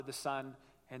the Son,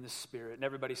 and the Spirit. And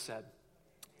everybody said,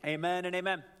 amen and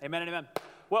amen. Amen and amen.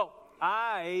 Well,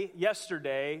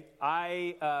 yesterday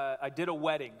I did a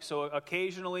wedding. So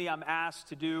occasionally I'm asked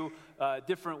to do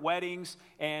different weddings.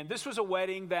 And this was a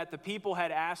wedding that the people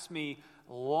had asked me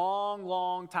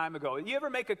long time ago. You ever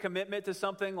make a commitment to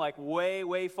something like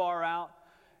way far out?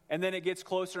 And then it gets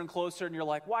closer and closer, and you're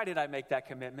like, why did I make that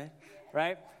commitment,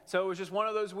 right? So it was just one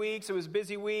of those weeks. It was a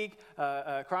busy week.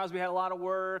 Crosby had a lot of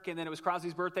work, and then it was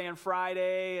Crosby's birthday on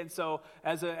Friday. And so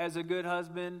as a good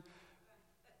husband,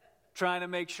 trying to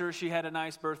make sure she had a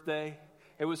nice birthday,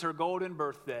 it was her golden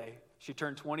birthday. She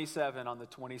turned 27 on the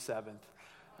 27th.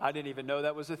 I didn't even know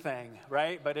that was a thing,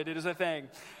 right? But it is a thing.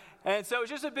 And so it was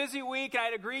just a busy week, and I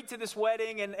had agreed to this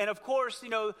wedding. And of course,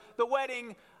 the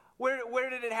wedding... Where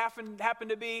did it happen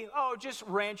to be? Oh, just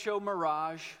Rancho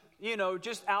Mirage,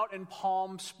 just out in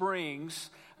Palm Springs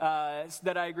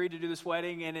that I agreed to do this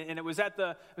wedding. And it was at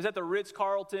the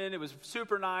Ritz-Carlton. It was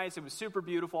super nice. It was super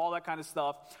beautiful, all that kind of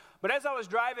stuff. But as I was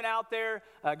driving out there,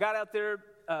 got out there,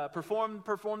 performed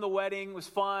the wedding. It was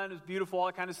fun. It was beautiful, all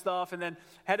that kind of stuff. And then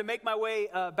had to make my way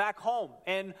back home.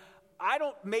 And I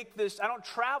don't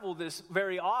travel this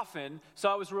very often. So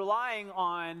I was relying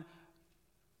on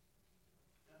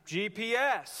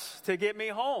GPS to get me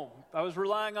home. I was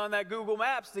relying on that Google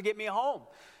Maps to get me home.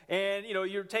 And,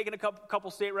 you're taking a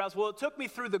couple state routes. Well, it took me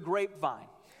through the Grapevine.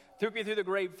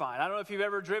 I don't know if you've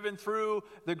ever driven through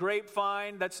the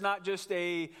Grapevine. That's not just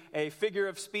a figure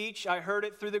of speech. I heard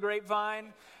it through the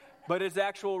Grapevine, but it's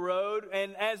actual road.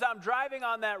 And as I'm driving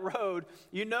on that road,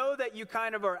 you know that you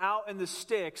kind of are out in the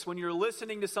sticks when you're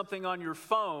listening to something on your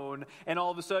phone, and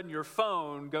all of a sudden your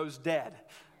phone goes dead,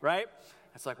 right?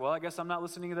 It's like, well, I guess I'm not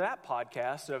listening to that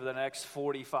podcast over the next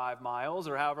 45 miles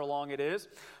or however long it is.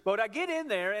 But I get in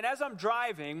there, and as I'm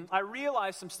driving, I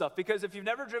realize some stuff. Because if you've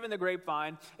never driven the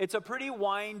Grapevine, it's a pretty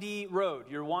windy road.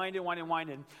 You're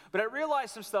winding. But I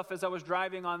realized some stuff as I was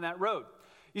driving on that road.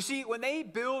 You see, when they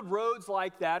build roads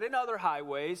like that and other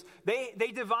highways, they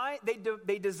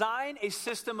design a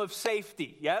system of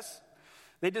safety, yes?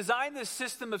 They design this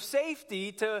system of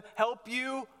safety to help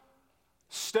you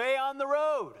stay on the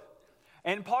road.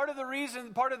 And part of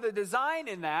the design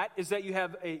in that is that you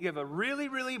have a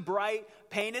really bright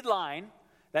painted line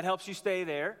that helps you stay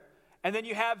there. And then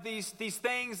you have these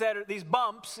things that are these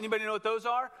bumps. Anybody know what those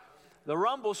are? The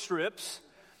rumble strips.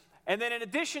 And then in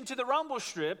addition to the rumble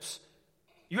strips,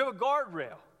 you have a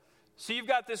guardrail. So you've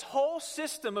got this whole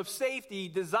system of safety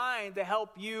designed to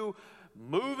help you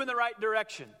move in the right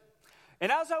direction.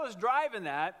 And as I was driving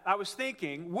that, I was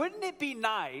thinking, wouldn't it be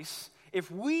nice if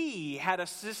we had a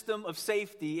system of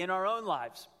safety in our own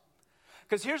lives?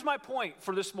 Because here's my point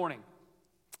for this morning.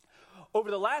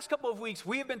 Over the last couple of weeks,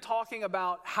 we have been talking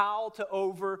about how to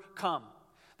overcome.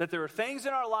 That there are things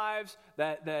in our lives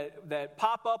that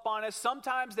pop up on us.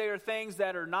 Sometimes they are things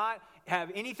that are not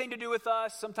have anything to do with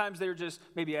us. Sometimes they're just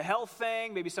maybe a health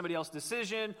thing, maybe somebody else's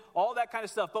decision, all that kind of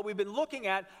stuff. But we've been looking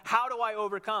at how do I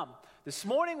overcome. This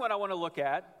morning what I want to look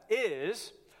at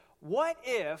is, what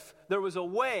if there was a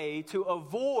way to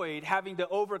avoid having to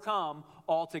overcome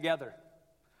altogether?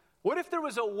 What if there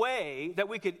was a way that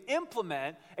we could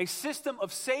implement a system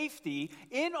of safety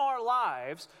in our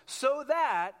lives so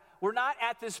that we're not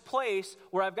at this place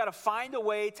where I've got to find a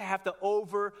way to have to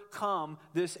overcome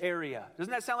this area?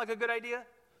 Doesn't that sound like a good idea?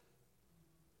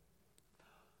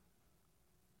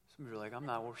 Some of you are like, I'm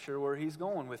not sure where he's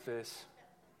going with this.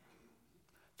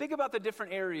 Think about the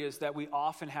different areas that we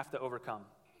often have to overcome.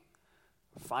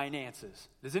 Finances.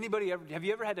 Have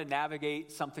you ever had to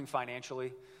navigate something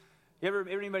financially?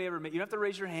 Anybody ever, you don't have to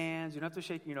raise your hands, you don't have to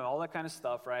shake, all that kind of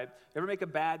stuff, right? You ever make a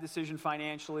bad decision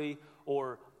financially,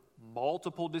 or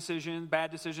multiple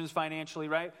bad decisions financially,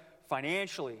 right?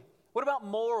 Financially. What about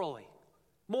morally?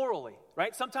 Morally,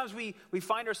 right? Sometimes we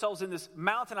find ourselves in this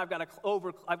mountain I've got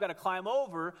to climb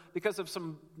over because of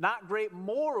some not great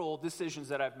moral decisions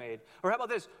that I've made. Or how about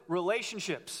this?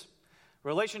 Relationships.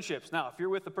 Now, if you're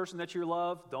with the person that you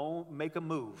love, don't make a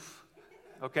move,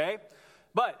 okay?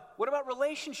 But what about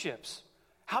relationships?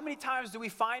 How many times do we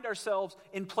find ourselves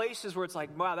in places where it's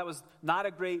like, wow, that was not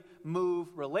a great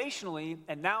move relationally,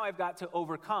 and now I've got to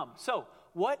overcome? So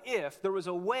what if there was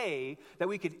a way that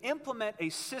we could implement a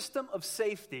system of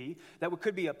safety that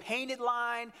could be a painted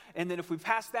line, and then if we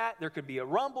pass that, there could be a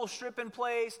rumble strip in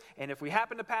place, and if we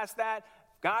happen to pass that,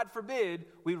 God forbid,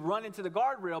 we run into the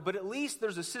guardrail, but at least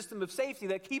there's a system of safety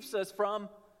that keeps us from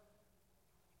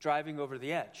driving over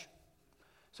the edge.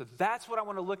 So that's what I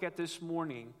want to look at this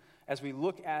morning as we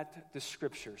look at the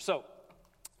scripture. So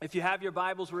if you have your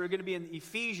Bibles, we're going to be in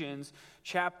Ephesians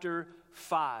chapter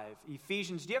 5.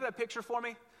 Ephesians, do you have that picture for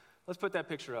me? Let's put that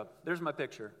picture up. There's my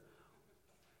picture.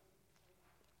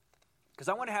 because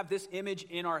I want to have this image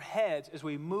in our heads as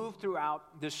we move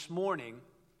throughout this morning,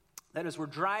 that as we're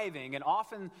driving, and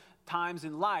oftentimes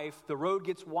in life, the road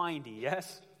gets windy,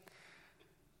 yes?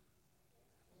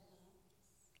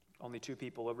 Only 2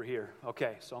 people over here.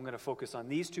 Okay, so I'm going to focus on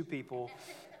these 2 people.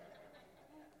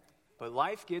 But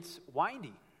life gets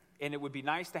windy, and it would be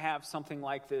nice to have something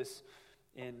like this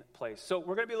in place. So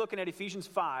we're going to be looking at Ephesians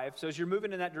 5. So as you're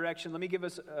moving in that direction, let me give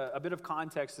us a bit of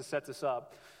context to set this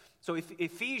up. So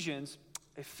Ephesians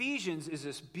is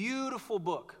this beautiful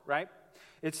book, right?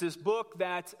 It's this book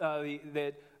that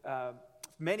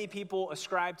many people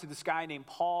ascribe to this guy named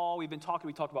Paul. We talked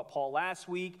about Paul last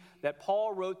week, that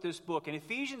Paul wrote this book. And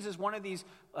Ephesians is one of these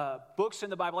books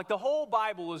in the Bible. Like the whole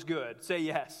Bible is good. Say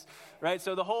yes, right?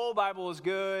 So the whole Bible is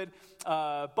good.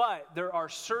 But there are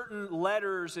certain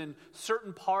letters and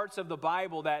certain parts of the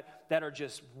Bible that are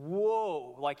just,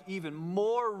 whoa, like even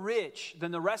more rich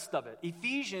than the rest of it.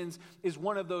 Ephesians is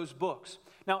one of those books.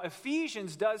 Now,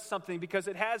 Ephesians does something because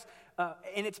it has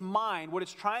in its mind, what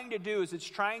it's trying to do is it's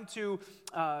trying to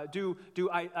do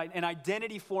an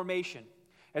identity formation.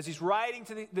 As he's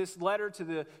writing this letter to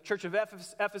the church of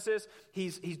Ephesus,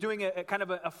 he's doing a kind of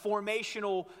a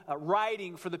formational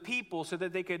writing for the people so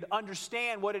that they could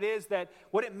understand what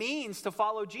it means to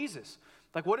follow Jesus.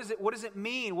 Like, what does it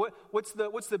mean? What's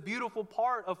the beautiful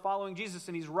part of following Jesus?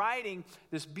 And he's writing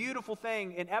this beautiful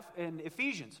thing in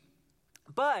Ephesians.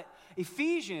 But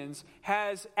Ephesians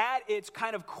has at its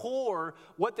kind of core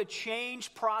what the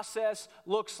change process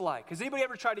looks like. Has anybody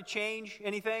ever tried to change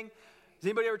anything? Has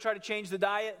anybody ever tried to change the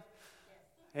diet?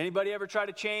 Anybody ever try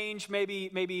to change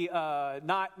maybe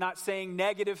not saying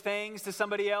negative things to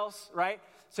somebody else, right?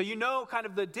 So you know kind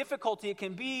of the difficulty it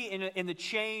can be in the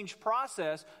change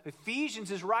process.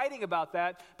 Ephesians is writing about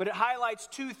that, but it highlights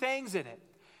 2 things in it.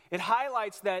 It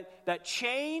highlights that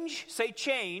change, say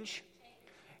change,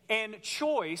 and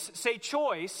choice, say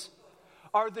choice,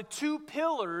 are the 2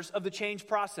 pillars of the change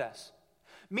process.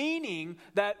 Meaning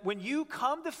that when you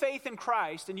come to faith in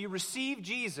Christ and you receive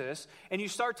Jesus and you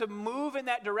start to move in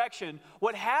that direction,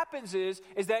 what happens is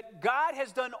that God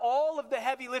has done all of the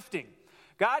heavy lifting.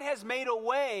 God has made a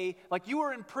way, like you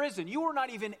were in prison. You were not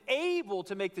even able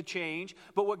to make the change.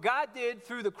 But what God did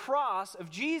through the cross of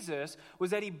Jesus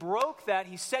was that he broke that.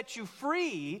 He set you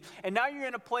free. And now you're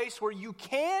in a place where you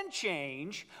can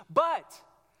change. But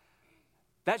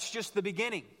that's just the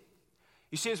beginning.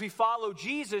 You see, as we follow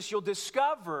Jesus, you'll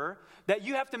discover that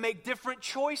you have to make different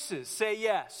choices. Say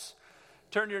yes.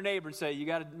 Turn to your neighbor and say, you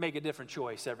got to make a different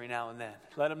choice every now and then.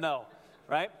 Let them know,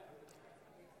 right?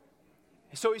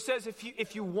 So he says,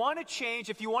 if you want to change,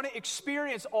 if you want to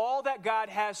experience all that God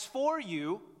has for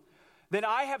you, then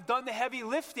I have done the heavy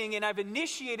lifting and I've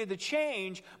initiated the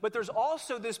change, but there's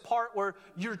also this part where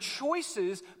your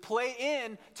choices play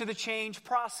into the change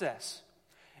process.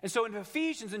 And so in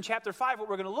Ephesians, in chapter 5, what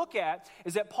we're going to look at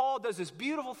is that Paul does this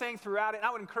beautiful thing throughout it. And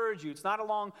I would encourage you, it's not a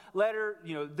long letter,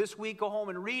 this week, go home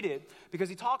and read it, because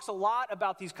he talks a lot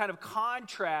about these kind of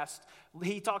contrasts.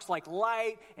 He talks like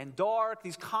light and dark,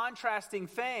 these contrasting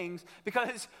things,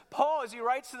 because Paul, as he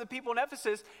writes to the people in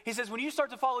Ephesus, he says, when you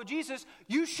start to follow Jesus,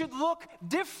 you should look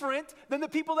different than the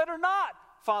people that are not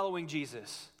following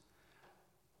Jesus.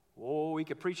 Oh, we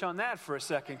could preach on that for a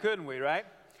second, couldn't we, right?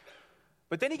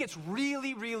 But then he gets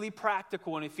really, really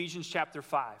practical in Ephesians chapter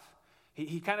 5.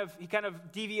 He kind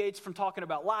of deviates from talking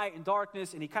about light and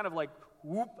darkness, and he kind of like,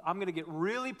 I'm going to get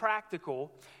really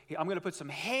practical. I'm going to put some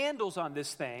handles on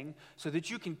this thing so that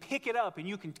you can pick it up and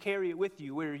you can carry it with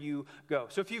you where you go.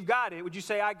 So if you've got it, would you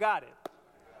say, I got it?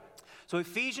 So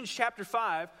Ephesians chapter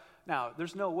 5. Now,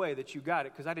 there's no way that you got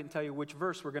it because I didn't tell you which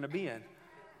verse we're going to be in.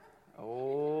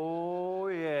 Oh,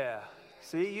 yeah.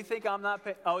 See, you think I'm not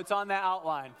paying? Oh, it's on that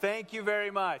outline. Thank you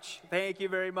very much. Thank you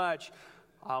very much.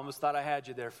 I almost thought I had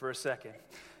you there for a second.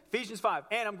 Ephesians 5.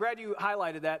 And I'm glad you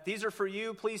highlighted that. These are for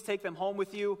you. Please take them home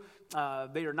with you.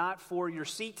 They are not for your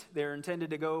seat. They're intended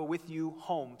to go with you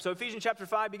home. So Ephesians chapter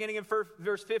 5, beginning in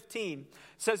verse 15,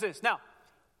 says this. Now,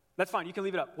 that's fine. You can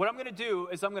leave it up. What I'm going to do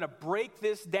is I'm going to break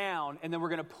this down, and then we're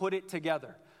going to put it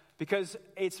together. Because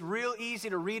it's real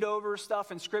easy to read over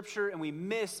stuff in Scripture and we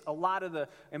miss a lot of the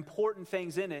important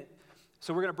things in it.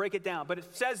 So we're going to break it down. But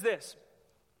it says this.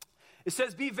 It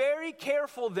says, be very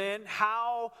careful then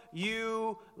how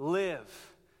you live.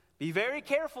 Be very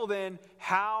careful then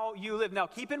how you live. Now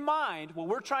keep in mind, what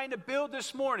we're trying to build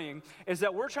this morning is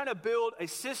that we're trying to build a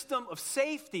system of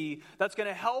safety that's going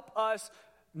to help us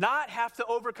not have to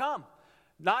overcome.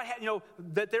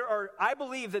 I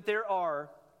believe that there are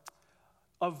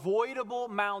avoidable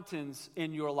mountains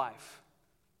in your life.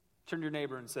 Turn to your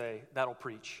neighbor and say, that'll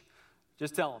preach.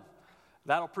 Just tell them,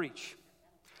 that'll preach.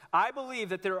 I believe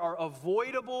that there are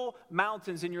avoidable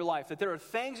mountains in your life, that there are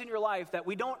things in your life that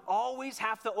we don't always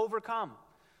have to overcome.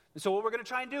 And so what we're going to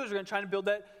try and do is we're going to try and build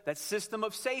that system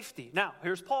of safety. Now,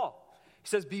 here's Paul. He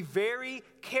says, be very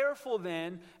careful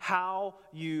then how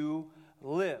you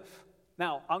live.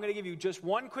 Now, I'm going to give you just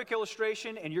one quick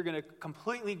illustration, and you're going to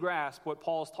completely grasp what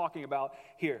Paul is talking about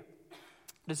here.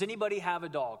 Does anybody have a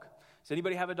dog? Does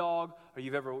anybody have a dog? Or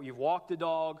you've walked a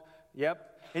dog? Yep.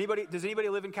 Does anybody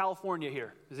live in California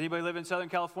here? Does anybody live in Southern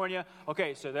California?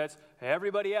 Okay, so that's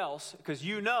everybody else, because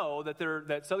you know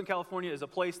that Southern California is a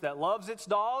place that loves its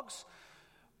dogs,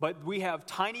 but we have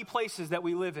tiny places that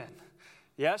we live in.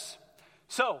 Yes?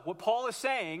 So, what Paul is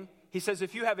saying, he says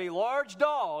if you have a large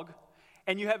dog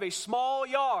and you have a small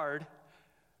yard,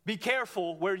 be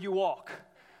careful where you walk.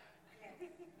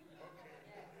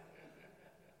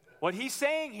 What he's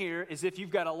saying here is if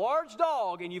you've got a large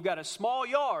dog and you've got a small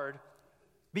yard,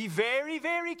 be very,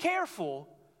 very careful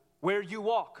where you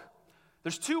walk.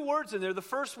 There's two words in there. The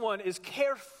first one is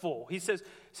careful. He says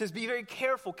be very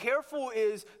careful. Careful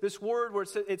is this word where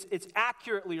it's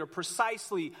accurately or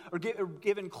precisely or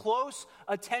given close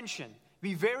attention.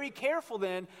 Be very careful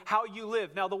then how you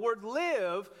live. Now the word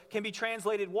live can be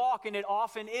translated walk, and it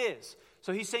often is.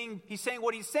 So he's saying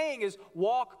what he's saying is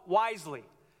walk wisely.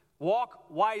 Walk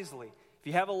wisely. If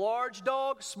you have a large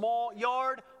dog, small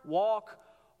yard, walk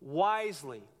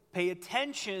wisely. Pay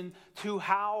attention to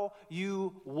how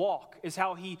you walk, is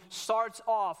how he starts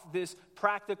off this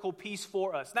practical piece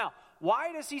for us. Now,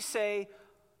 why does he say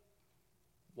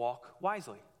walk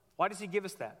wisely? Why does he give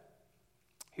us that?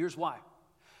 Here's why.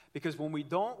 Because when we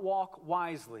don't walk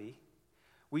wisely,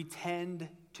 we tend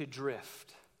to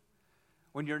drift.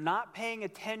 When you're not paying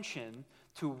attention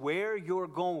to where you're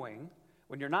going,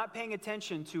 when you're not paying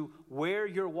attention to where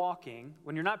you're walking,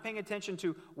 when you're not paying attention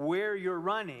to where you're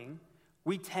running,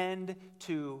 we tend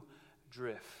to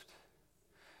drift.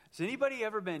 Has anybody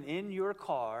ever been in your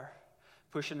car,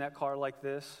 pushing that car like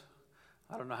this?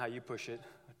 I don't know how you push it.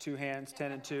 2 hands,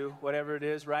 10 and 2, whatever it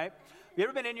is, right? You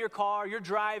ever been in your car, you're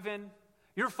driving,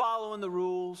 you're following the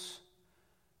rules,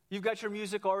 you've got your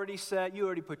music already set, you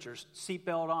already put your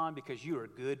seatbelt on because you are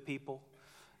good people,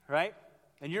 right?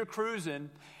 And you're cruising,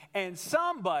 and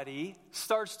somebody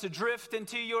starts to drift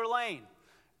into your lane.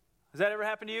 Has that ever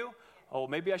happened to you? Oh,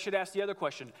 maybe I should ask the other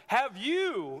question. Have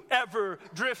you ever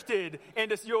drifted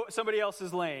into somebody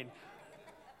else's lane?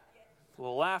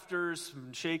 Little laughters,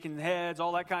 shaking heads,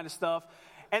 all that kind of stuff.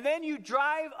 And then you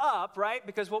drive up, right?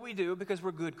 Because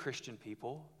we're good Christian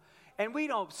people. And we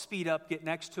don't speed up, get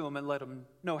next to them, and let them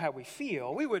know how we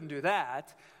feel. We wouldn't do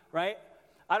that, right?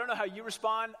 I don't know how you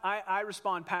respond. I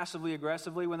respond passively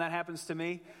aggressively when that happens to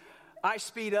me. I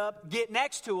speed up, get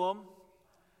next to them,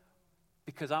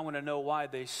 because I want to know why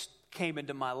they came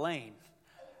into my lane.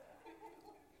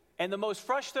 And the most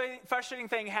frustrating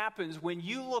thing happens when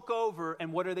you look over,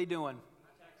 and what are they doing?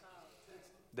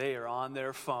 They are on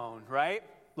their phone, right?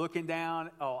 Looking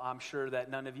down. Oh, I'm sure that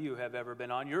none of you have ever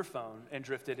been on your phone and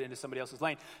drifted into somebody else's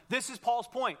lane. This is Paul's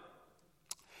point.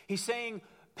 He's saying,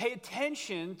 pay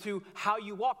attention to how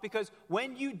you walk, because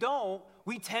when you don't,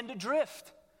 we tend to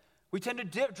drift. We tend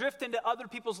to drift into other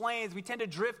people's lanes. We tend to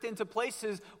drift into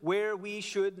places where we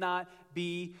should not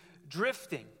be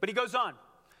drifting. But he goes on.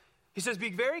 He says,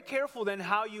 be very careful then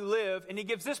how you live. And he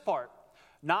gives this part.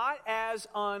 Not as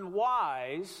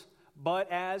unwise,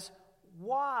 but as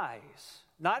wise.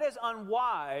 Not as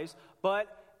unwise, but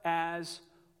as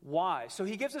wise. So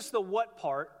he gives us the what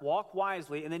part, walk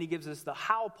wisely, and then he gives us the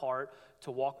how part,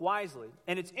 to walk wisely.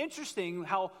 And it's interesting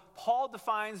how Paul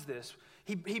defines this.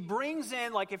 He brings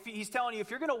in, like if he's telling you, if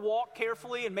you're going to walk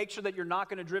carefully and make sure that you're not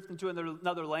going to drift into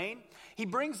another lane, he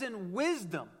brings in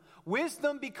wisdom.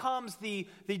 Wisdom becomes the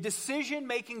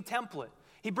decision-making template.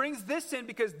 He brings this in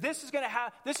because this is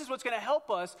what's going to help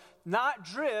us not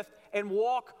drift and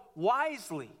walk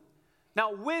wisely.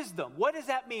 Now, wisdom, what does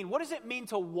that mean? What does it mean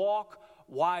to walk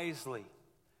wisely?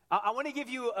 I want to give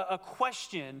you a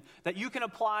question that you can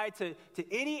apply to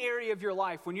any area of your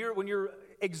life. When you're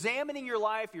examining your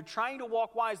life, you're trying to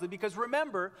walk wisely. Because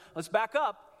remember, let's back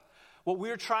up. What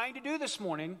we're trying to do this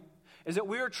morning is that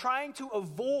we are trying to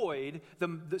avoid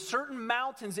the certain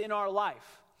mountains in our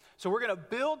life. So we're going to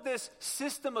build this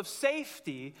system of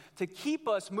safety to keep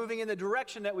us moving in the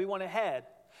direction that we want to head.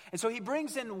 And so he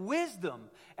brings in wisdom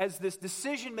as this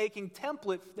decision-making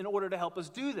template in order to help us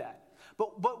do that.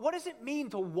 But what does it mean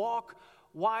to walk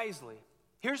wisely?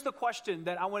 Here's the question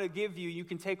that I want to give you, you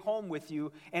can take home with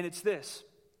you, and it's this.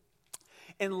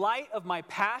 In light of my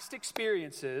past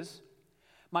experiences,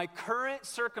 my current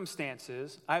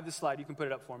circumstances, I have the slide, you can put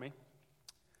it up for me.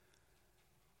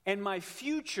 and my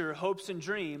future hopes and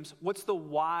dreams, what's the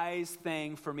wise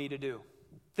thing for me to do?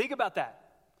 Think about that.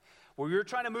 Where you're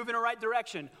trying to move in the right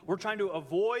direction, we're trying to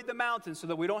avoid the mountain so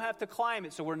that we don't have to climb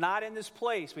it, so we're not in this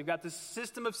place. We've got this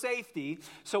system of safety.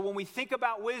 So when we think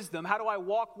about wisdom, how do I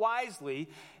walk wisely?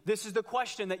 This is the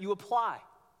question that you apply.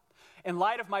 In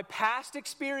light of my past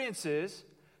experiences,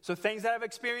 so things that I've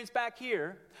experienced back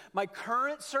here, my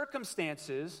current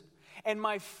circumstances, and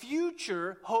my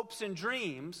future hopes and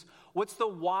dreams, what's the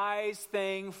wise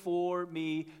thing for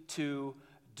me to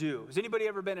do? Has anybody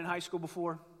ever been in high school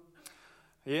before?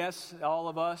 Yes, all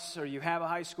of us, or you have a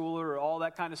high schooler or all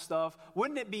that kind of stuff.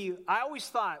 Wouldn't it be, I always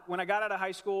thought when I got out of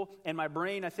high school and my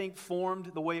brain, I think,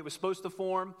 formed the way it was supposed to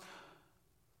form.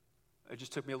 It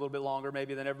just took me a little bit longer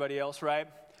maybe than everybody else, right?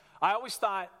 I always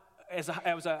thought,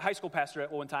 I was a high school pastor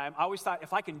at one time, I always thought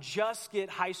if I can just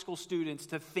get high school students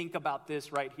to think about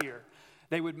this right here,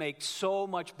 they would make so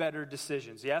much better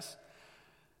decisions, yes?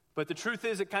 But the truth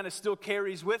is, it kind of still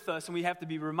carries with us, and we have to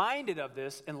be reminded of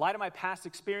this. In light of my past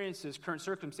experiences, current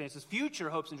circumstances, future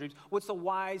hopes and dreams, what's the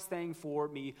wise thing for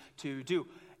me to do?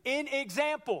 In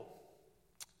example,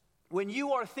 when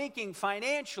you are thinking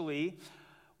financially,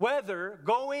 whether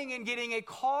going and getting a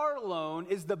car loan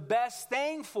is the best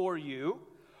thing for you,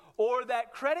 or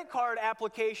that credit card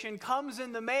application comes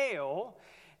in the mail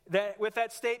that with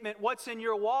that statement, what's in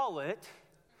your wallet?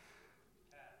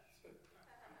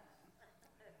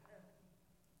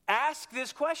 Ask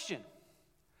this question.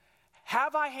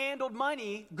 Have I handled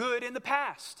money good in the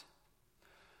past?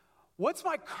 What's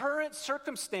my current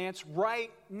circumstance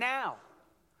right now?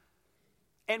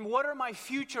 And what are my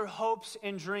future hopes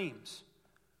and dreams?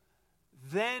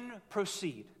 Then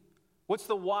proceed. What's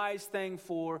the wise thing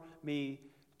for me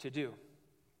to do?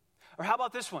 Or how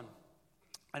about this one?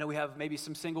 I know we have maybe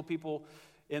some single people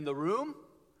in the room.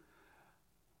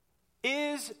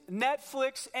 Is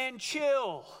Netflix and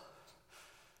chill?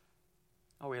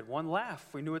 Oh, we had one laugh.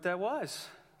 We knew what that was.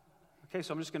 Okay,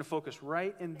 so I'm just going to focus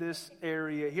right in this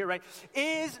area here, right?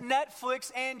 Is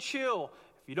Netflix and chill?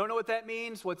 If you don't know what that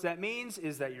means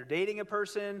is that you're dating a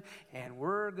person, and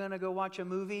we're going to go watch a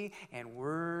movie, and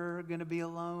we're going to be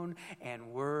alone,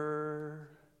 and we're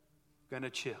going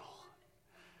to chill.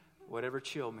 Whatever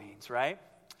chill means, right?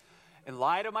 In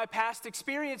light of my past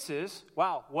experiences,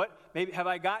 maybe have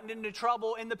I gotten into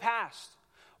trouble in the past?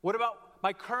 What about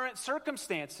my current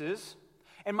circumstances?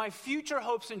 And my future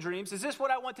hopes and dreams, is this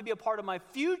what I want to be a part of my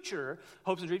future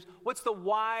hopes and dreams? What's the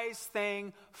wise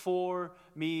thing for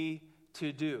me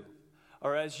to do?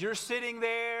 Or as you're sitting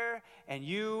there and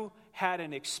you had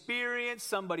an experience,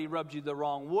 somebody rubbed you the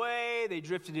wrong way, they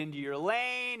drifted into your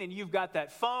lane, and you've got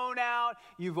that phone out,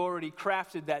 you've already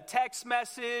crafted that text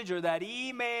message or that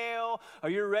email,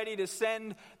 or you're ready to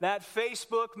send that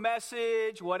Facebook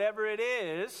message, whatever it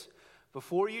is.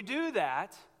 Before you do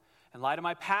that, in light of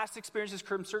my past experiences,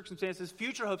 current circumstances,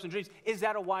 future hopes and dreams, is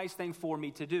that a wise thing for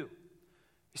me to do?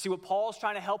 You see, what Paul's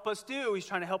trying to help us do, he's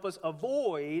trying to help us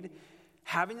avoid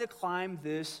having to climb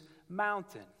this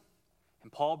mountain.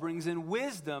 And Paul brings in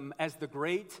wisdom as the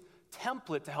great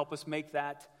template to help us make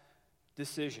that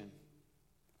decision.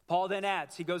 Paul then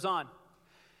adds, he goes on,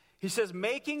 he says,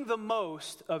 making the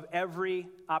most of every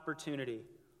opportunity.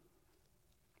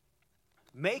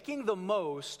 Making the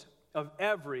most of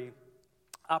every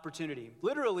opportunity.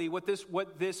 Literally, what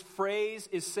this phrase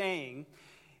is saying,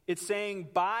 it's saying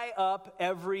buy up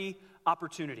every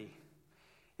opportunity.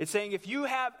 It's saying if you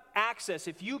have access,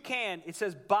 if you can, it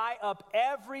says buy up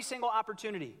every single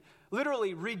opportunity.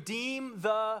 Literally, redeem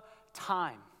the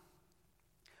time.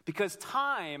 Because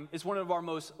time is one of our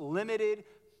most limited,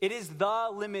 it is the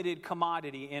limited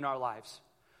commodity in our lives.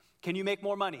 Can you make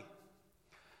more money?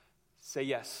 Say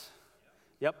yes.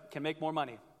 Yep, can make more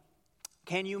money.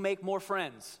 Can you make more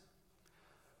friends?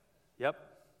 Yep.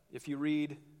 If you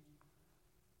read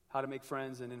How to Make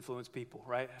Friends and Influence People,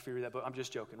 right? If you read that book, I'm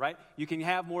just joking, right? You can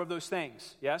have more of those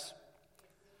things, yes?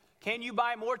 Can you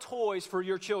buy more toys for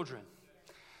your children?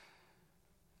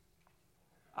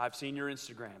 I've seen your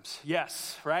Instagrams.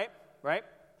 Yes, right? Right?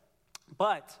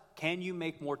 But can you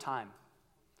make more time?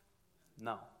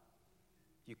 No.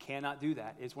 You cannot do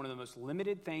that. It's one of the most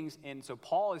limited things. And so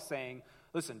Paul is saying,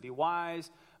 listen, be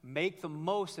wise. Make the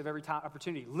most of every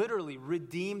opportunity. Literally,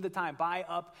 redeem the time. Buy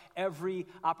up every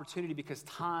opportunity because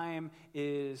time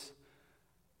is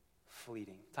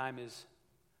fleeting. Time is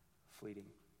fleeting.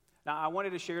 Now, I wanted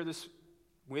to share this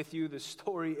with you, this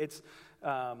story. It's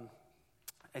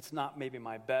not maybe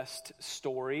my best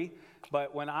story,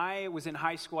 but when I was in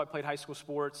high school, I played high school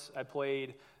sports. I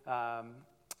played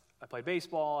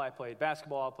baseball, I played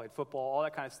basketball, I played football, all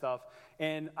that kind of stuff.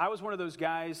 And I was one of those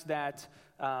guys that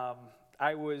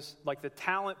I was like the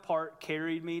talent part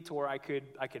carried me to where I could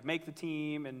make the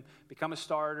team and become a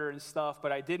starter and stuff,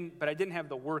 but I didn't have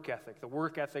the work ethic. The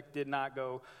work ethic did not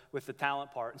go with the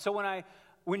talent part. And so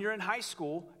when you're in high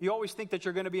school, you always think that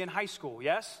you're going to be in high school,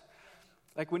 yes?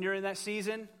 Like when you're in that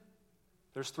season,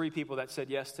 there's 3 people that said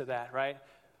yes to that, right?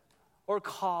 Or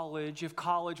college, if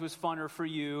college was funner for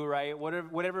you, right?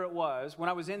 Whatever it was. When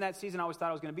I was in that season, I always thought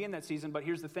I was going to be in that season, but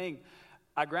here's the thing.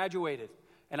 I graduated.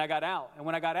 And I got out. And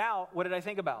when I got out, what did I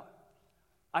think about?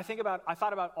 I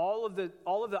thought about all of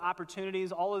the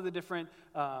opportunities, all of the different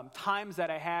times that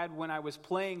I had when I was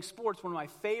playing sports, one of my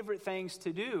favorite things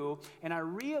to do, and I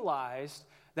realized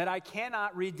that I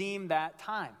cannot redeem that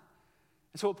time.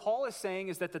 And so what Paul is saying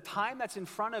is that the time that's in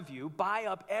front of you, buy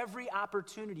up every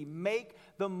opportunity, make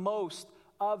the most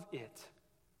of it.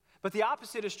 But the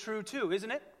opposite is true too,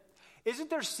 isn't it? Isn't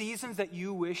there seasons that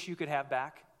you wish you could have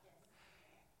back?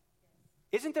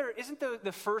 Isn't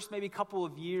the first maybe couple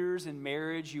of years in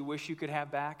marriage you wish you could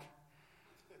have back?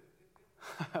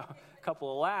 A couple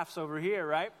of laughs over here,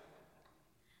 right?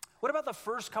 What about the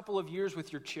first couple of years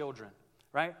with your children,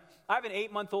 right? I have an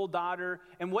 8-month-old daughter,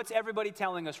 and what's everybody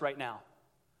telling us right now?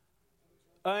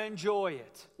 Enjoy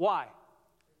it. Why?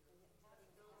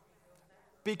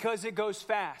 Because it goes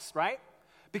fast, right?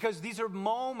 Because these are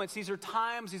moments, these are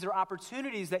times, these are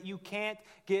opportunities that you can't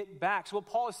get back. So what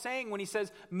Paul is saying when he says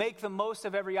make the most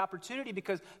of every opportunity,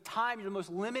 because time, your most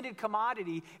limited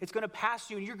commodity, it's going to pass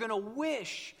you and you're going to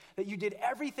wish that you did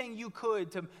everything you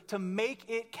could to make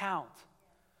it count.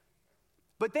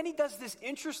 But then he does this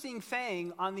interesting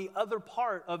thing on the other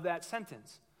part of that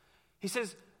sentence. He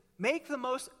says, make the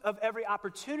most of every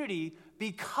opportunity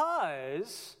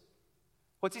because,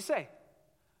 what's he say?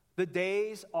 The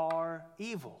days are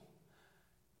evil.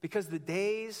 Because the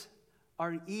days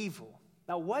are evil.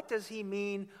 Now, what does he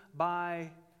mean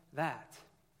by that?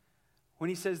 When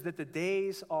he says that the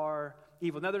days are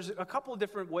evil. Now, there's a couple of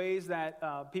different ways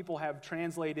that people have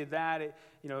translated that.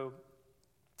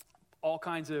 All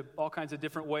kinds of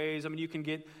different ways. I mean, you can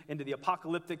get into the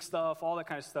apocalyptic stuff, all that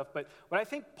kind of stuff. But what I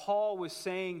think Paul was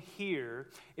saying here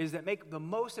is that make the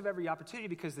most of every opportunity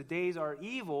because the days are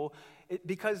evil.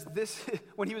 Because this,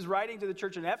 when he was writing to the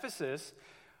church in Ephesus,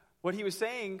 what he was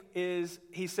saying is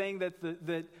he's saying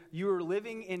that you are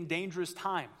living in dangerous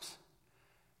times.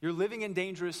 You're living in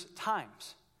dangerous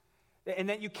times. And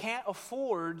that you can't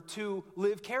afford to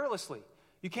live carelessly.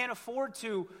 You can't afford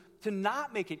to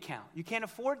not make it count. You can't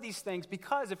afford these things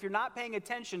because if you're not paying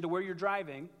attention to where you're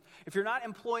driving, if you're not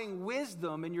employing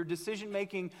wisdom in your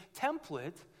decision-making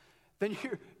template, then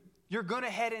you're going to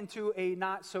head into a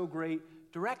not so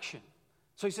great direction.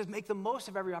 So he says, make the most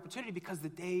of every opportunity because the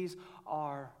days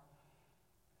are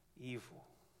evil.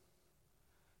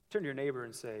 Turn to your neighbor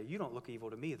and say, you don't look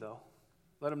evil to me, though.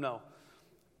 Let him know.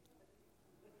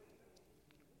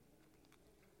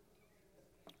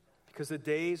 Because the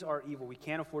days are evil. We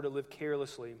can't afford to live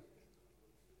carelessly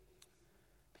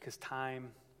because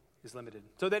time is limited.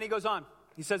 So then he goes on.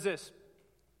 He says this.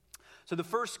 So the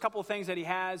first couple of things that he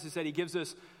has is that he gives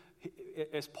us,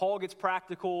 as Paul gets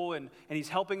practical and he's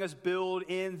helping us build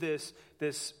in this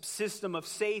system of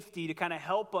safety to kind of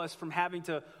help us from having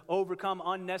to overcome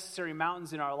unnecessary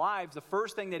mountains in our lives. The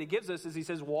first thing that he gives us is he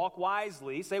says, walk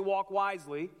wisely. Say walk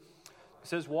wisely. He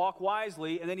says walk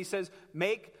wisely. And then he says,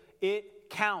 make it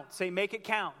count. Say, make it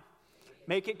count.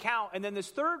 Make it count. And then this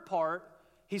third part,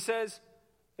 he says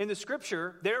in the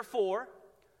scripture, therefore,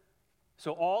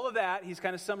 so all of that, he's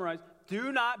kind of summarized,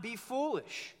 do not be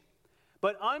foolish,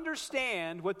 but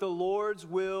understand what the Lord's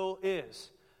will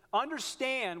is.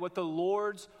 Understand what the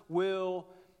Lord's will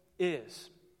is.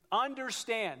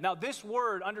 Understand. Now, this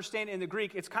word, understand in the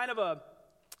Greek, it's kind of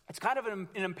an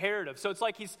imperative. So it's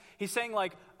like he's saying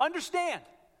like, understand.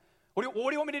 What do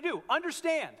you want me to do?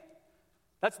 Understand.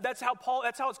 That's how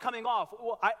it's coming off.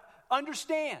 Well, I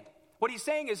understand. What he's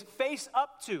saying is face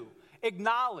up to,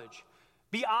 acknowledge,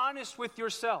 be honest with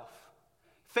yourself.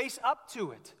 Face up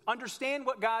to it. Understand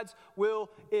what God's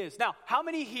will is. Now, how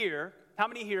many here,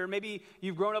 maybe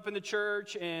you've grown up in the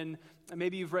church and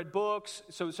maybe you've read books,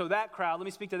 so that crowd, let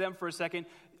me speak to them for a second.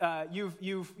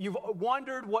 You've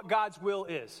wondered what God's will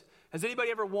is. Has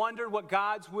anybody ever wondered what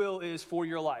God's will is for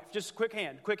your life? Just quick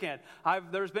hand.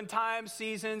 There's been times,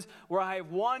 seasons, where I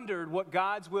have wondered what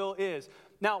God's will is.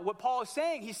 Now, what Paul is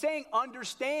saying, he's saying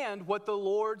understand what the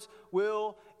Lord's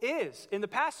will is in the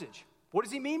passage. What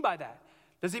does he mean by that?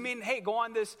 Does he mean, hey, go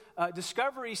on this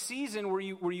discovery season where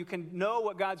you can know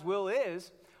what God's will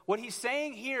is? What he's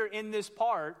saying here in this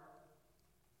part,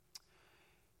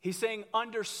 he's saying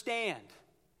understand.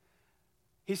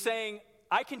 He's saying,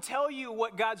 I can tell you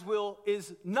what God's will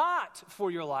is not for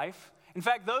your life, In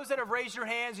fact, those that have raised your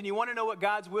hands and you want to know what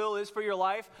God's will is for your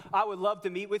life, I would love to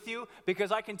meet with you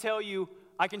because I can tell you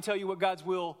what God's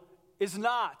will is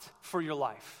not for your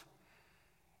life.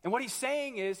 And what he's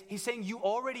saying is, he's saying you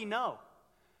already know.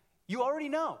 You already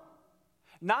know.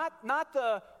 Not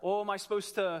the, am I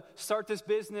supposed to start this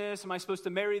business? Am I supposed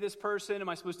to marry this person? Am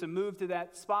I supposed to move to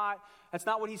that spot? That's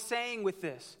not what he's saying with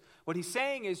this. What he's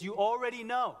saying is you already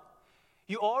know.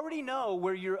 You already know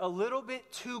where you're a little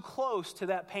bit too close to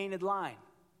that painted line.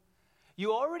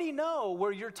 You already know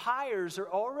where your tires are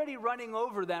already running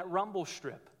over that rumble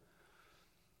strip.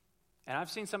 And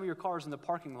I've seen some of your cars in the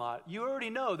parking lot. You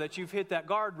already know that you've hit that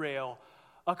guardrail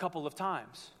a couple of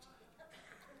times.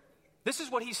 This is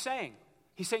what he's saying.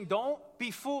 He's saying, don't be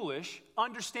foolish.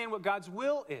 Understand what God's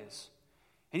will is.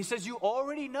 And he says, you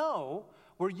already know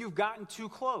where you've gotten too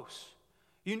close.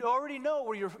 You already know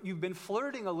where you've been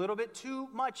flirting a little bit too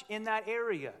much in that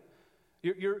area.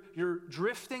 You're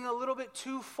drifting a little bit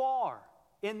too far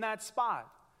in that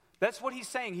spot. That's what he's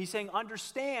saying. He's saying,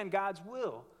 understand God's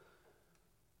will.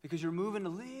 Because you're moving a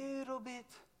little bit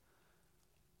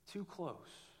too close.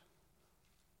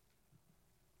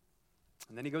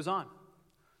 And then he goes on.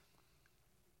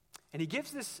 And he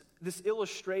gives this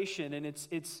illustration, and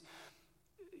it's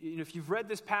if you've read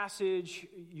this passage,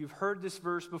 you've heard this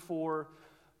verse before.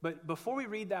 But before we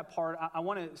read that part, I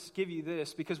want to give you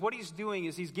this, because what he's doing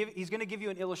is he's going to give you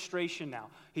an illustration now.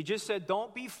 He just said,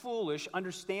 don't be foolish,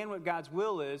 understand what God's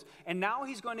will is, and now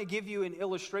he's going to give you an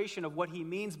illustration of what he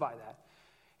means by that.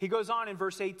 He goes on in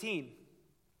verse 18,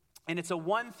 and it's a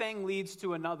one thing leads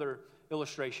to another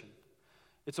illustration.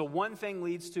 It's a one thing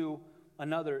leads to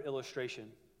another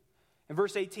illustration. In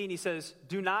verse 18, he says,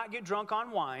 do not get drunk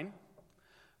on wine,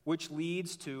 which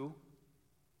leads to,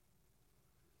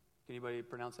 can anybody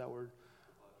pronounce that word?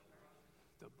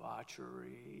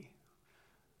 Debauchery.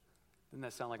 Doesn't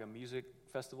that sound like a music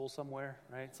festival somewhere,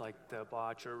 right? It's like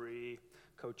debauchery,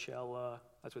 Coachella.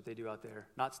 That's what they do out there.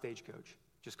 Not Stagecoach,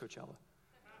 just Coachella.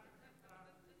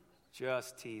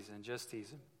 Just teasing.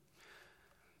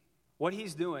 What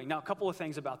he's doing, now a couple of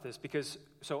things about this, because,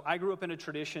 so I grew up in a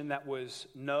tradition that was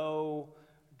no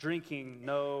drinking,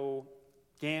 no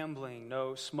gambling,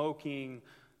 no smoking,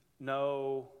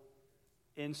 no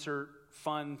insert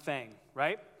fun thing,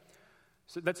 right?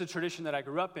 So that's a tradition that I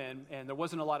grew up in, and there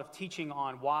wasn't a lot of teaching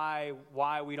on why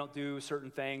we don't do certain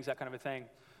things, that kind of a thing.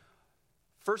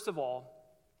 First of all,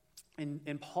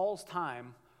 in Paul's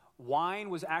time, wine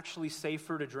was actually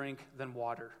safer to drink than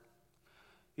water.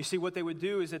 You see, what they would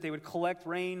do is that they would collect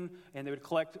rain and they would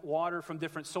collect water from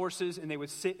different sources, and they would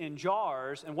sit in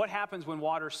jars. And what happens when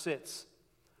water sits?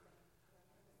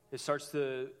 It starts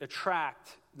to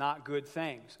attract not good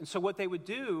things. And so what they would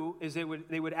do is they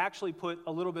would actually put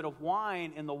a little bit of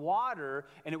wine in the water,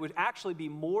 and it would actually be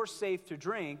more safe to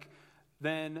drink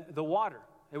than the water.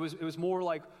 It was more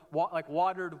like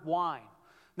watered wine.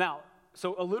 Now,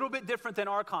 so a little bit different than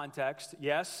our context,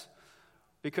 yes,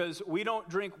 because we don't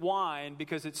drink wine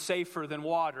because it's safer than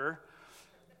water,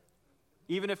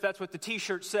 even if that's what the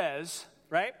t-shirt says,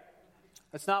 right?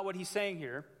 That's not what he's saying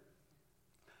here.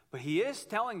 But he is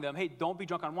telling them, hey, don't be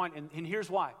drunk on wine. And here's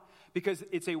why. Because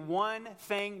it's a one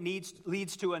thing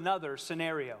leads to another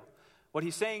scenario. What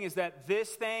he's saying is that this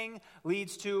thing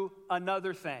leads to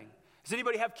another thing. Does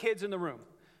anybody have kids in the room?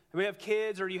 Do we have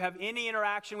kids, or you have any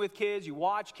interaction with kids? You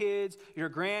watch kids. You're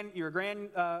a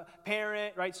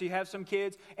grandparent, right? So you have some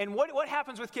kids. And what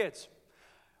happens with kids?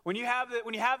 When you have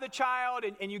the child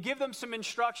and you give them some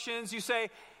instructions, you say,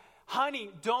 honey,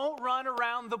 don't run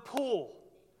around the pool.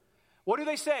 What do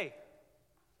they say?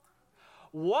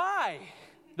 Why?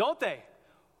 Don't they?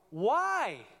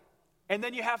 Why? And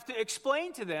then you have to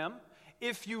explain to them,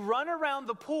 if you run around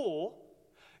the pool,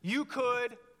 you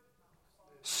could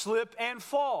slip and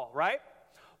fall, right?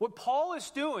 What Paul is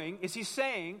doing is he's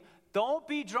saying, don't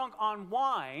be drunk on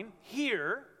wine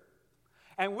here.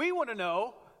 And we want to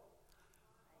know,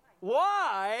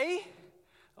 why?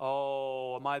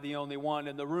 Oh, am I the only one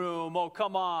in the room? Oh,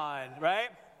 come on, right?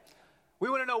 We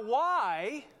want to know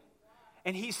why.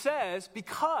 And he says,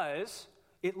 because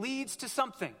it leads to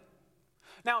something.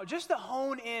 Now, just to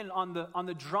hone in on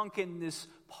the drunkenness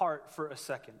part for a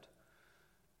second.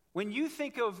 When you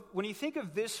think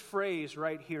of this phrase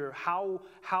right here, how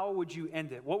would you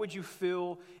end it? What would you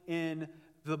fill in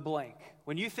the blank?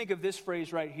 When you think of this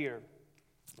phrase right here,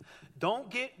 don't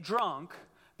get drunk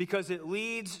because it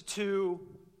leads to,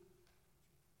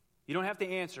 you don't have to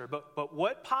answer, but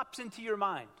what pops into your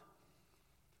mind?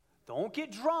 Don't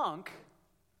get drunk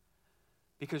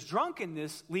because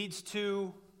drunkenness leads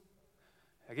to,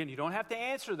 again, you don't have to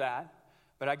answer that.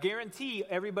 But I guarantee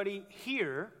everybody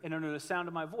here and under the sound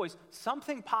of my voice,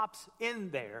 something pops in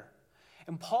there.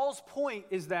 And Paul's point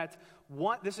is that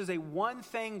this is a one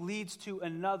thing leads to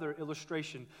another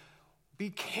illustration. Be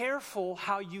careful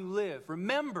how you live.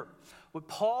 Remember, what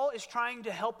Paul is trying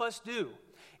to help us do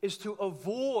is to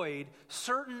avoid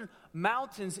certain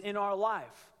mountains in our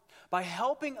life by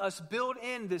helping us build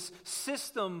in this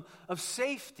system of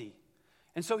safety.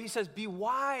 And so he says, be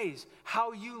wise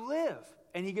how you live.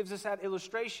 And he gives us that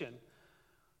illustration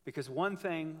because one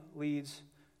thing leads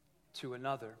to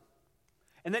another.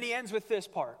 And then he ends with this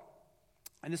part.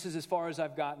 And this is as far as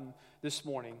I've gotten this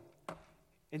morning.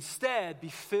 Instead, be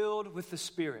filled with the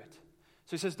Spirit.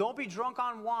 So he says, don't be drunk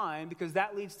on wine because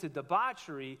that leads to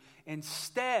debauchery.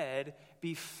 Instead,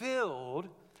 be filled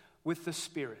with the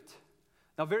Spirit.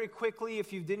 Now, very quickly,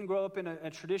 if you didn't grow up in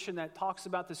a tradition that talks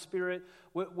about the Spirit,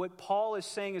 what Paul is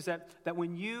saying is that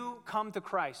when you come to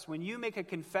Christ, when you make a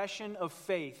confession of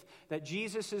faith that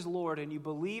Jesus is Lord and you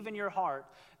believe in your heart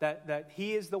that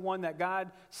he is the one that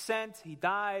God sent, he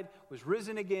died, was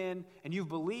risen again, and you've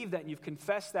believed that and you've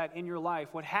confessed that in your life,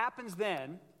 what happens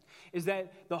then is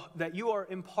that you are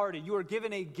imparted, you are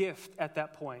given a gift at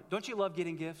that point. Don't you love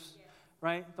getting gifts?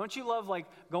 Right? Don't you love like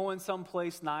going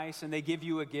someplace nice and they give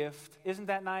you a gift? Isn't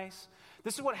that nice?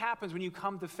 This is what happens when you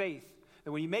come to faith.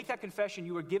 That when you make that confession,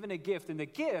 you are given a gift, and the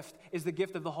gift is the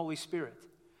gift of the Holy Spirit.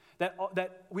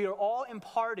 That we are all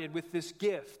imparted with this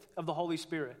gift of the Holy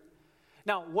Spirit.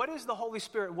 Now, what is the Holy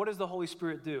Spirit? What does the Holy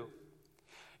Spirit do?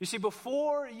 You see,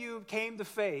 before you came to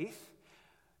faith,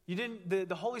 the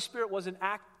Holy Spirit wasn't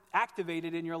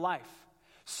activated in your life.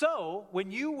 So, when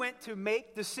you went to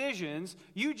make decisions,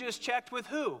 you just checked with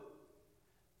who?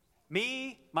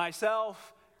 Me,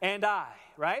 myself, and I,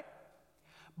 right?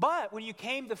 But when you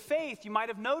came to faith, you might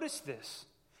have noticed this.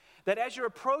 That as you're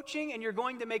approaching and you're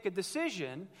going to make a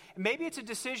decision, maybe it's a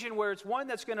decision where it's one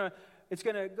that's going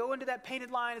to go into that painted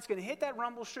line, it's going to hit that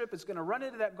rumble strip, it's going to run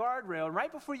into that guardrail, and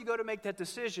right before you go to make that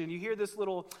decision, you hear this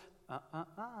little,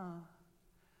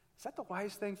 Is that the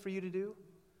wise thing for you to do?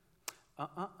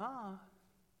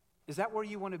 Is that where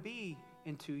you want to be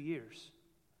in 2 years?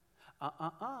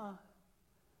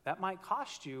 That might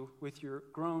cost you with your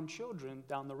grown children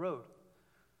down the road.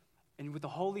 And what the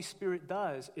Holy Spirit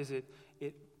does is it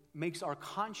makes our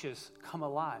conscience come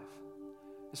alive.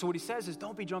 And so what he says is,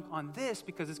 don't be drunk on this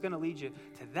because it's going to lead you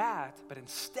to that, but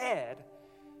instead,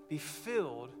 be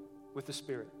filled with the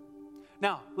Spirit.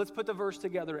 Now, let's put the verse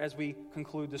together as we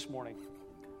conclude this morning.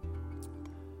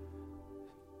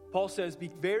 Paul says, be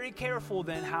very careful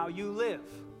then how you live.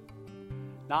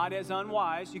 Not as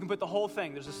unwise. You can put the whole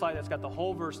thing. There's a slide that's got the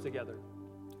whole verse together.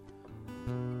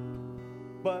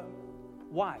 But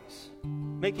wise.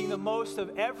 Making the most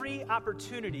of every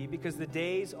opportunity because the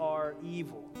days are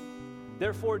evil.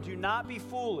 Therefore, do not be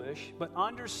foolish, but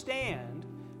understand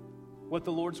what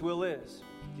the Lord's will is.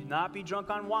 Do not be drunk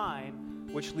on wine,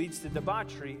 which leads to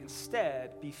debauchery.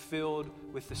 Instead, be filled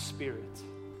with the Spirit.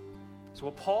 So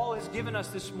what Paul has given us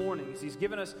this morning is he's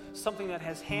given us something that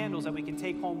has handles that we can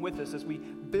take home with us as we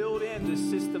build in this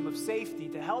system of safety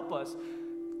to help us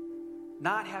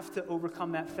not have to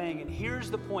overcome that thing. And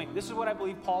here's the point. This is what I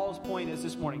believe Paul's point is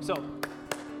this morning. So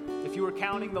if you were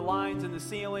counting the lines in the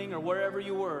ceiling or wherever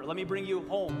you were, let me bring you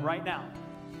home right now.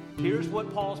 Here's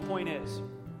what Paul's point is.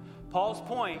 Paul's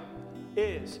point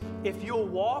is, if you'll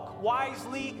walk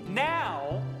wisely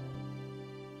now,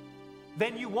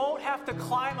 then you won't have to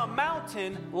climb a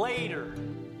mountain later.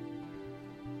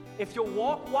 If you'll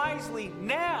walk wisely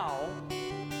now,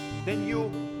 then you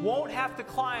won't have to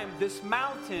climb this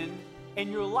mountain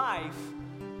in your life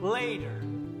later.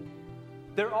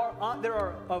 There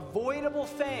are avoidable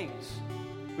things.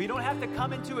 We don't have to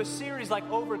come into a series like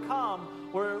Overcome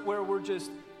where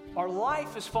our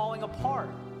life is falling apart.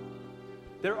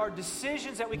 There are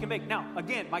decisions that we can make. Now,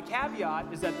 again, my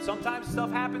caveat is that sometimes stuff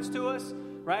happens to us.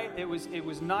 Right? It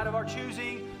was not of our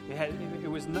choosing. It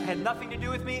had nothing to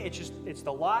do with me. It's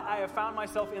the lot I have found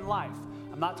myself in life.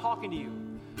 I'm not talking to you.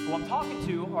 Who I'm talking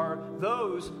to are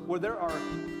those where there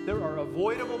are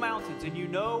avoidable mountains, and you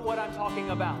know what I'm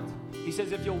talking about. He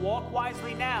says if you'll walk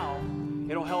wisely now,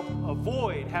 it'll help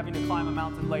avoid having to climb a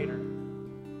mountain later.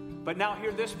 But now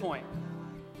hear this point.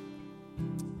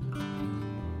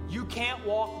 You can't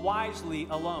walk wisely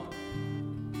alone.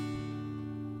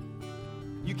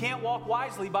 You can't walk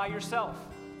wisely by yourself.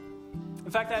 In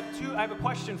fact, I have a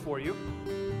question for you.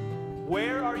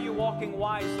 Where are you walking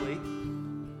wisely?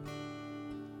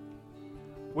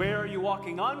 Where are you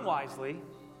walking unwisely?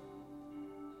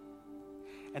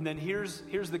 And then here's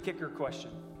the kicker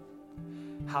question.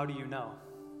 How do you know?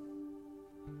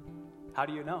 How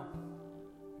do you know?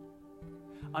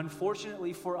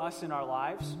 Unfortunately for us in our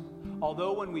lives,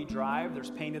 although when we drive,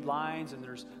 there's painted lines and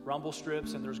there's rumble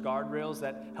strips and there's guardrails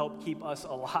that help keep us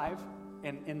alive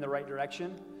and in the right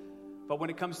direction, but when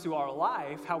it comes to our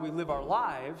life, how we live our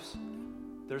lives,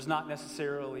 there's not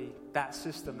necessarily that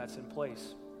system that's in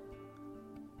place.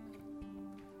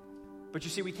 But you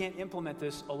see, we can't implement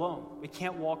this alone. We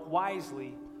can't walk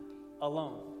wisely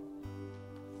alone.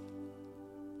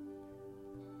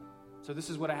 So this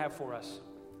is what I have for us.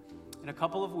 In a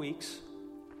couple of weeks,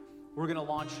 we're going to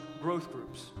launch growth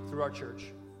groups through our church.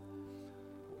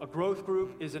 A growth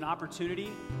group is an opportunity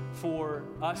for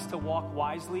us to walk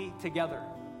wisely together.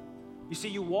 You see,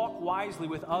 you walk wisely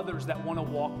with others that want to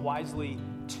walk wisely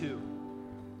too.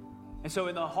 And so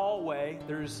in the hallway,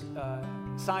 there's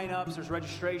sign-ups, there's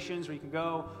registrations where you can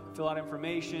go, fill out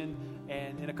information,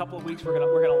 and in a couple of weeks, we're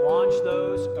gonna launch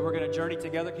those, and we're gonna journey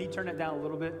together. Can you turn that down a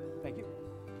little bit? Thank you.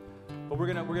 But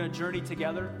we're gonna journey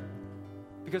together,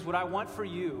 because what I want for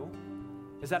you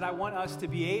is that I want us to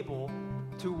be able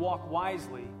to walk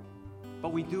wisely,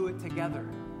 but we do it together.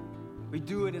 We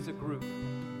do it as a group.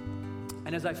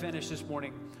 And as I finished this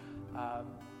morning,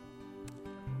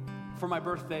 for my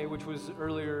birthday, which was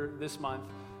earlier this month,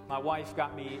 my wife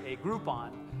got me a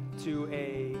Groupon to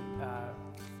a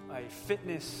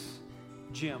fitness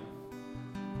gym.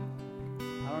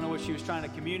 I don't know what she was trying to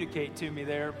communicate to me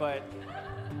there, but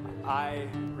I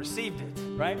received it,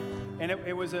 right? And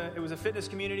it was a fitness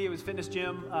community. It was a fitness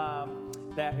gym.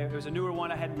 It was a newer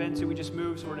one I hadn't been to. We just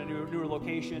moved, so we're in a newer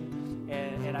location.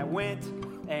 And I went,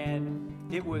 and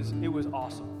it was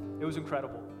awesome. It was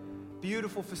incredible.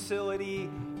 Beautiful facility,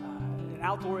 an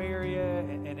outdoor area,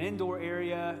 an indoor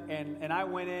area. And I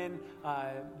went in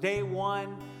day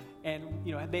one, and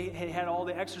they had all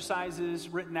the exercises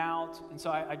written out. And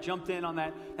so I jumped in on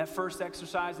that first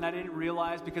exercise, and I didn't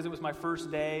realize, because it was my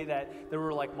first day, that there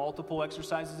were like multiple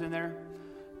exercises in there.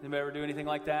 Anybody ever do anything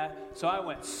like that? So I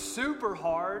went super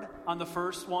hard on the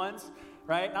first ones,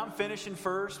 right? I'm finishing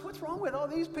first. What's wrong with all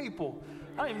these people?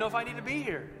 I don't even know if I need to be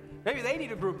here. Maybe they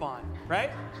need a Groupon,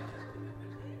 right?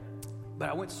 But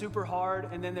I went super hard,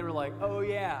 and then they were like, oh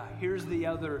yeah, here's the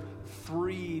other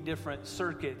 3 different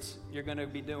circuits you're going to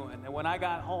be doing. And when I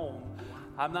got home,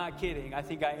 I'm not kidding, I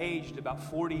think I aged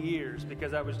about 40 years,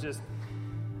 because I was just,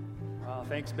 well,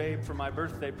 thanks, babe, for my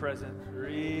birthday present.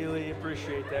 Really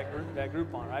appreciate that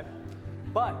Groupon, right?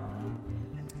 But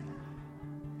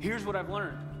here's what I've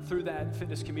learned through that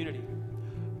fitness community.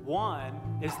 One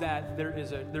is that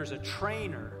there's a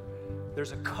trainer,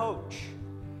 there's a coach,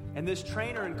 and this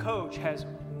trainer and coach has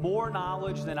more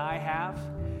knowledge than I have,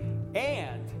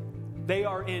 and they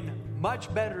are in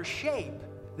much better shape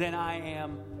than I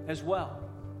am as well.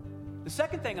 The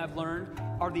second thing I've learned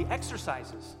are the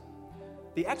exercises.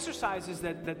 The exercises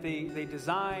that they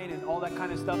design and all that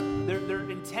kind of stuff, they're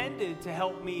intended to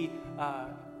help me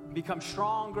become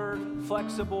stronger,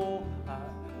 flexible.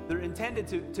 They're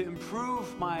intended to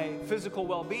improve my physical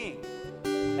well-being.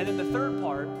 And then the third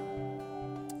part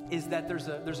is that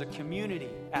there's a community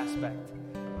aspect.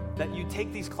 That you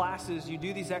take these classes, you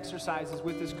do these exercises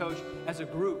with this coach as a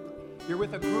group. You're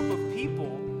with a group of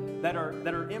people that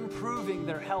are improving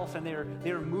their health, and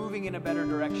they are moving in a better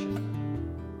direction.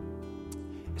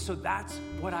 So that's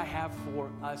what I have for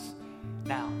us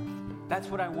now. That's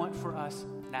what I want for us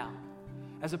now.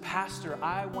 As a pastor,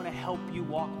 I want to help you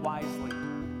walk wisely.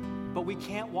 But we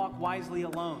can't walk wisely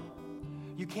alone.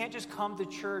 You can't just come to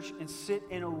church and sit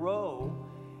in a row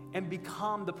and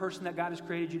become the person that God has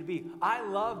created you to be. I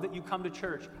love that you come to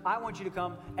church. I want you to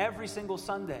come every single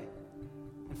Sunday.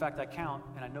 In fact, I count,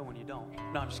 and I know when you don't.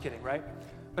 No, I'm just kidding, right?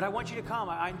 But I want you to come.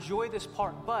 I enjoy this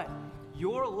part, but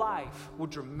your life will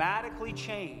dramatically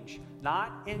change,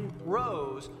 not in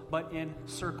rows, but in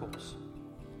circles.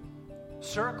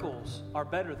 Circles are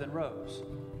better than rows.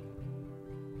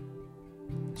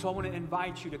 So I want to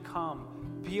invite you to come,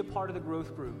 be a part of the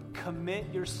growth group,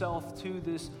 commit yourself to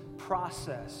this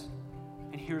process,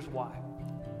 and here's why.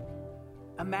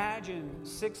 Imagine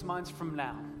 6 months from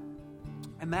now,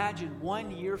 imagine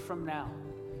 1 year from now,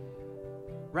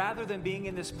 rather than being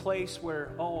in this place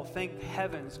where, oh, thank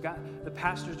heavens, God, the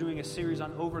pastor's doing a series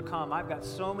on overcome. I've got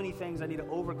so many things I need to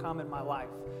overcome in my life.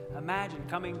 Imagine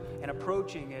coming and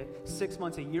approaching it 6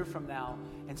 months, a year from now,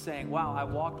 and saying, wow, I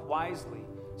walked wisely,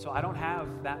 so I don't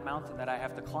have that mountain that I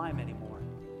have to climb anymore.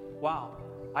 Wow,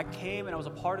 I came and I was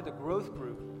a part of the growth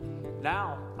group.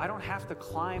 Now, I don't have to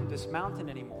climb this mountain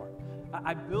anymore.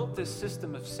 I built this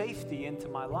system of safety into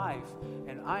my life,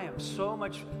 and I am so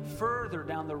much further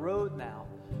down the road now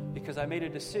because I made a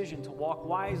decision to walk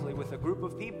wisely with a group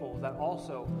of people that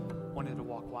also wanted to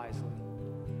walk wisely.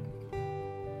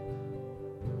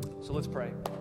 So let's pray.